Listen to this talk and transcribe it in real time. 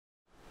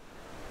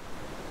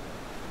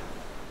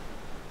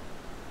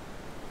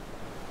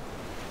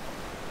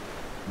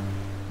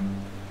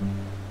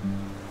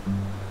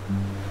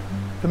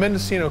The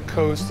Mendocino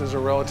coast is a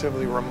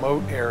relatively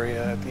remote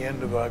area at the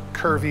end of a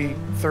curvy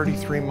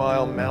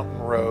 33-mile mountain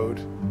road.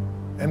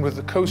 And with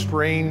the Coast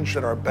Range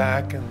at our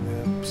back and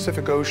the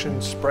Pacific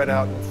Ocean spread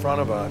out in front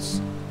of us,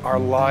 our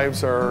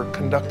lives are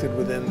conducted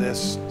within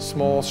this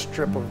small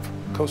strip of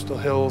coastal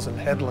hills and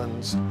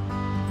headlands.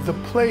 The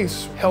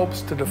place helps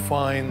to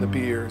define the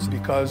beers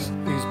because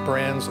these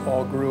brands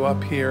all grew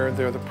up here.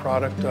 They're the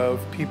product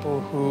of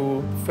people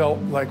who felt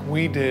like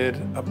we did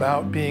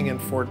about being in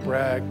Fort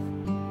Bragg.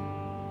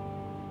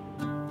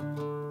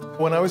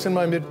 When I was in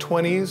my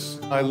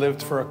mid-20s, I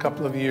lived for a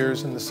couple of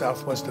years in the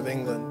southwest of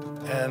England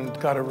and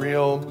got a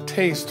real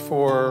taste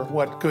for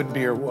what good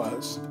beer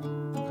was.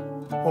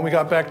 When we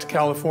got back to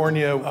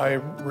California, I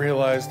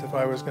realized if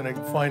I was going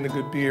to find a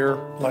good beer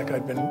like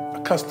I'd been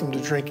accustomed to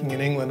drinking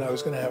in England, I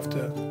was going to have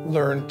to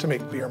learn to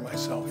make beer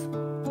myself.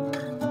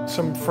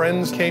 Some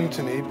friends came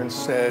to me and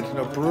said,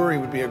 a brewery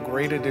would be a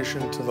great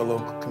addition to the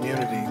local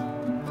community.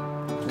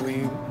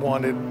 We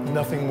wanted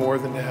nothing more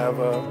than to have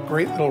a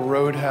great little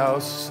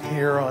roadhouse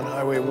here on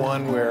Highway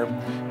 1 where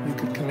you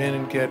could come in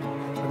and get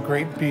a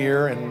great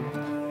beer and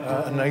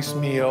a nice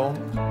meal.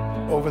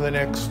 Over the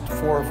next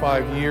 4 or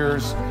 5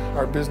 years,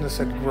 our business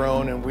had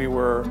grown and we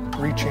were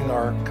reaching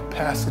our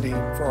capacity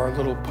for our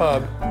little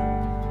pub.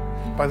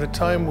 By the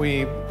time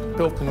we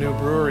built the new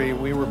brewery,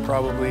 we were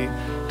probably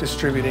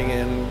distributing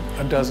in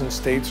a dozen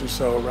states or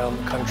so around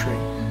the country.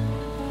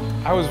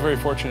 I was very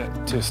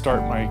fortunate to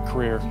start my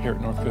career here at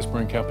North Coast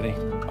Brewing Company.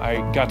 I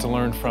got to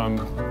learn from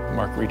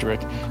Mark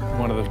Riedrich,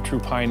 one of the true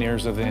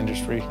pioneers of the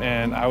industry,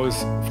 and I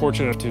was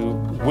fortunate to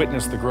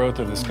witness the growth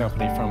of this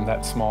company from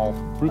that small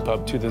brew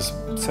pub to this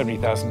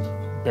 70,000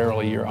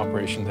 barrel a year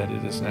operation that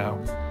it is now.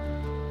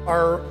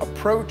 Our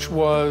approach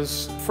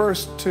was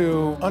first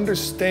to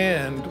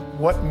understand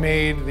what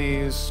made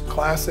these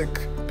classic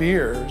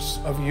beers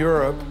of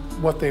Europe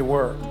what they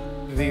were.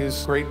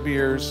 These great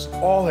beers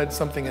all had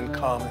something in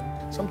common.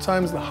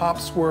 Sometimes the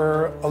hops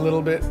were a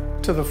little bit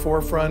to the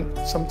forefront,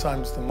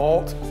 sometimes the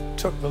malt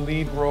took the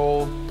lead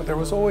role, but there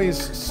was always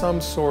some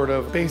sort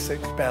of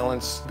basic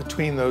balance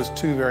between those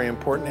two very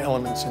important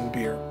elements in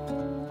beer.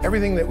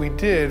 Everything that we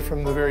did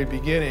from the very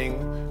beginning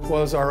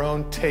was our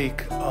own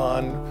take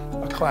on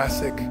a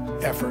classic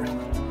effort.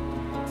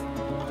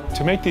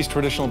 To make these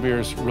traditional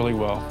beers really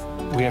well,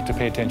 we have to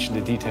pay attention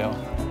to detail.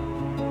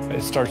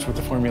 It starts with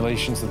the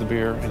formulations of the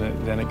beer,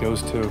 and then it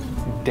goes to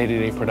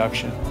day-to-day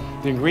production.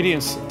 The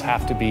ingredients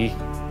have to be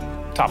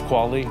top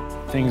quality.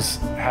 Things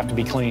have to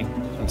be clean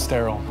and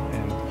sterile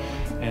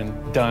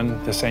and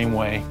done the same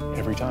way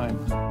every time.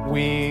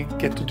 We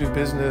get to do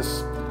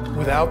business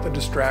without the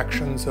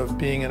distractions of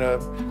being in a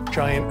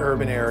giant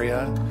urban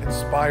area,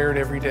 inspired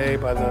every day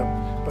by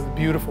the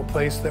beautiful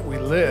place that we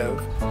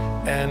live,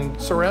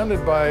 and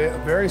surrounded by a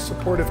very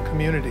supportive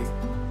community.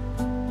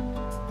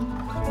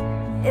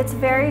 It's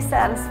very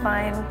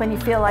satisfying when you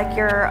feel like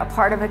you're a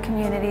part of a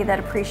community that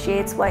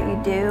appreciates what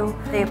you do.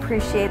 They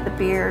appreciate the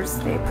beers,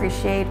 they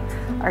appreciate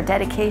our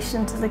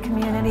dedication to the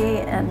community,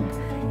 and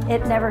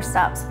it never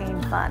stops being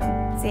fun,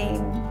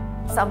 seeing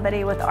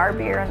somebody with our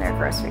beer in their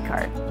grocery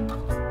cart.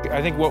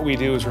 I think what we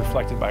do is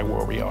reflected by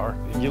where we are.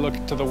 You look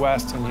to the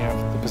west and you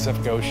have the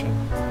Pacific Ocean.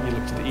 You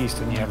look to the east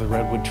and you have the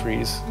redwood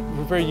trees.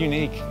 We're very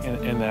unique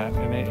in that,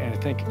 and I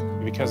think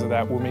because of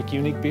that we'll make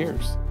unique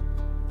beers.